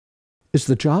Is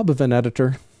the job of an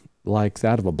editor, like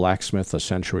that of a blacksmith a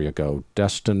century ago,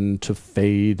 destined to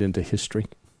fade into history?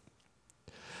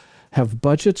 Have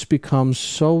budgets become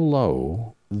so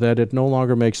low that it no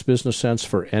longer makes business sense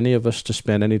for any of us to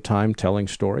spend any time telling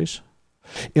stories?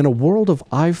 In a world of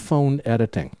iPhone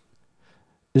editing,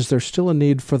 is there still a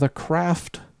need for the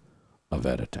craft of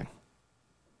editing?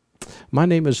 My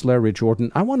name is Larry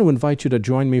Jordan. I want to invite you to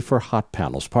join me for Hot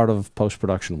Panels, part of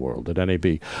Post-Production World at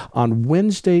NAB. On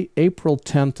Wednesday, April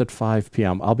 10th at 5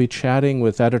 p.m., I'll be chatting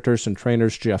with editors and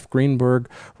trainers Jeff Greenberg,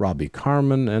 Robbie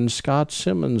Carman, and Scott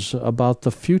Simmons about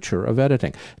the future of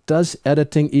editing. Does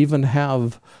editing even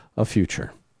have a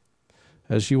future?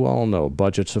 As you all know,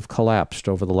 budgets have collapsed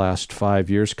over the last 5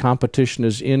 years. Competition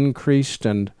has increased,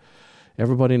 and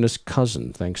everybody and his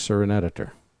cousin thinks they're an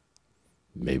editor.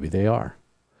 Maybe they are.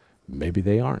 Maybe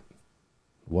they aren't.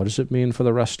 What does it mean for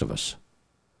the rest of us?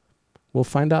 We'll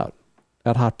find out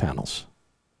at Hot Panels.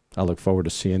 I look forward to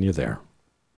seeing you there.